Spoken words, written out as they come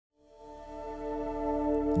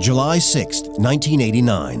July 6,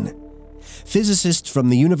 1989. Physicists from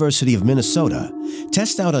the University of Minnesota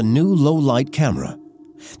test out a new low-light camera.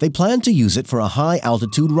 They plan to use it for a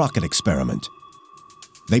high-altitude rocket experiment.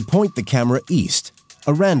 They point the camera east,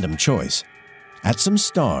 a random choice, at some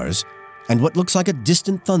stars and what looks like a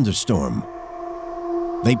distant thunderstorm.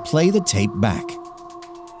 They play the tape back.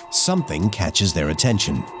 Something catches their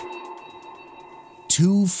attention.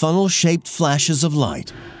 Two funnel-shaped flashes of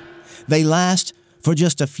light. They last for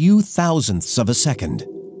just a few thousandths of a second.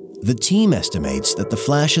 The team estimates that the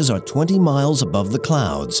flashes are 20 miles above the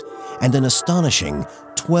clouds and an astonishing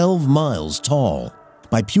 12 miles tall.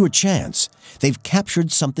 By pure chance, they've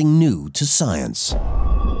captured something new to science.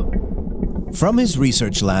 From his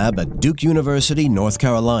research lab at Duke University, North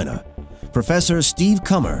Carolina, Professor Steve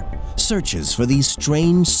Kummer searches for these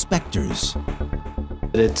strange specters.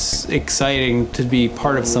 It's exciting to be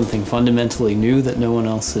part of something fundamentally new that no one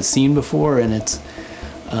else has seen before, and it's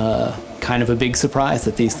kind of a big surprise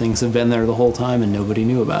that these things have been there the whole time and nobody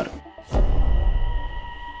knew about it.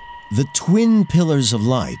 The twin pillars of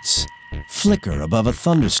lights flicker above a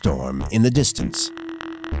thunderstorm in the distance.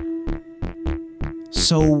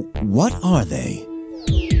 So, what are they?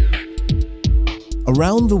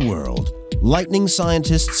 Around the world, lightning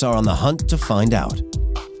scientists are on the hunt to find out.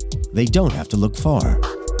 They don't have to look far.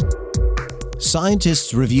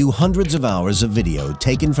 Scientists review hundreds of hours of video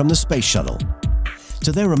taken from the space shuttle.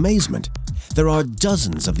 To their amazement, there are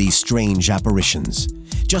dozens of these strange apparitions,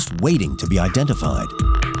 just waiting to be identified.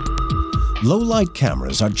 Low-light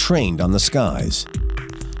cameras are trained on the skies.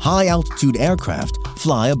 High-altitude aircraft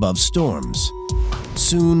fly above storms.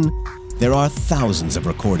 Soon, there are thousands of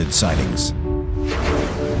recorded sightings.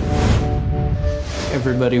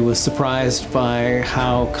 Everybody was surprised by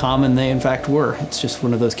how common they in fact were. It's just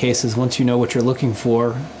one of those cases, once you know what you're looking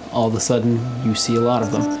for, all of a sudden you see a lot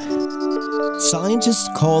of them. Scientists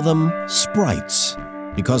call them sprites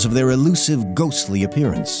because of their elusive, ghostly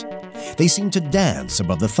appearance. They seem to dance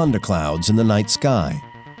above the thunderclouds in the night sky.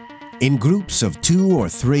 In groups of 2 or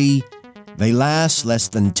 3, they last less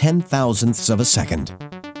than 10,000ths of a second.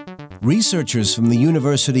 Researchers from the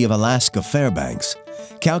University of Alaska Fairbanks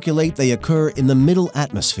calculate they occur in the middle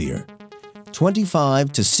atmosphere,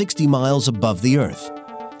 25 to 60 miles above the Earth,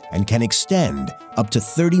 and can extend up to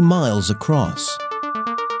 30 miles across.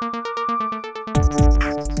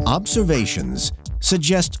 Observations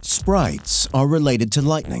suggest sprites are related to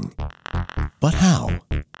lightning. But how?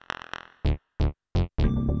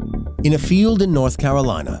 In a field in North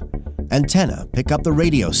Carolina, antennae pick up the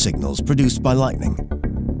radio signals produced by lightning.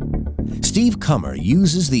 Steve Kummer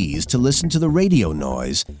uses these to listen to the radio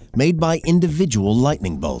noise made by individual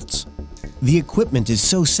lightning bolts. The equipment is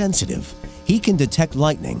so sensitive, he can detect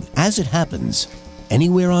lightning as it happens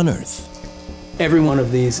anywhere on Earth. Every one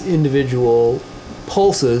of these individual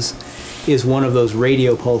pulses is one of those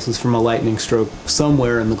radio pulses from a lightning stroke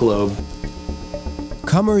somewhere in the globe.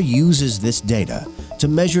 Kummer uses this data to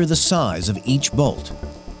measure the size of each bolt.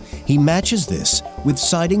 He matches this with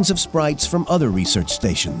sightings of sprites from other research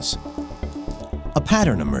stations. A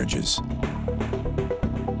pattern emerges.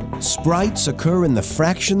 Sprites occur in the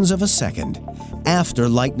fractions of a second after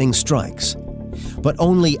lightning strikes, but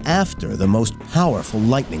only after the most powerful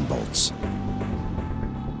lightning bolts.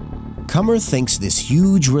 Kummer thinks this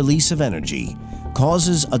huge release of energy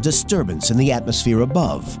causes a disturbance in the atmosphere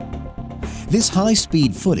above. This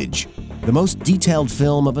high-speed footage, the most detailed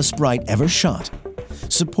film of a sprite ever shot,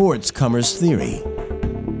 supports Kummer's theory.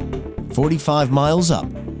 45 miles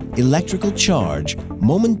up, electrical charge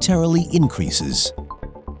momentarily increases.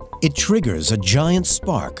 It triggers a giant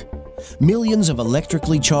spark. Millions of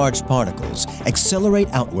electrically charged particles accelerate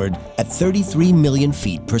outward at 33 million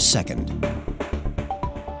feet per second.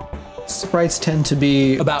 Sprites tend to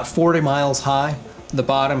be about 40 miles high. The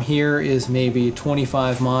bottom here is maybe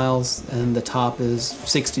 25 miles, and the top is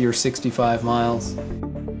 60 or 65 miles.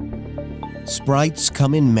 Sprites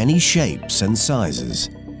come in many shapes and sizes,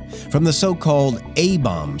 from the so-called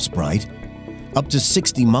A-bomb sprite, up to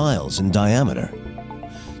 60 miles in diameter,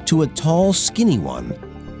 to a tall, skinny one,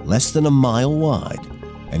 less than a mile wide,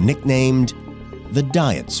 and nicknamed the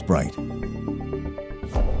Diet Sprite.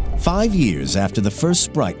 5 years after the first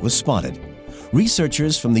sprite was spotted,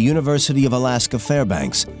 researchers from the University of Alaska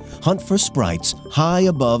Fairbanks hunt for sprites high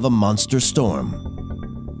above a monster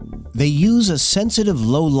storm. They use a sensitive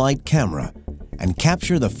low-light camera and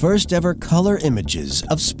capture the first-ever color images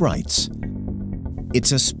of sprites.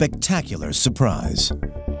 It's a spectacular surprise.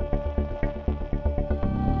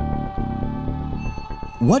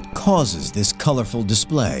 What causes this colorful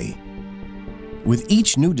display? With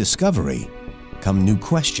each new discovery come new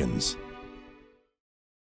questions.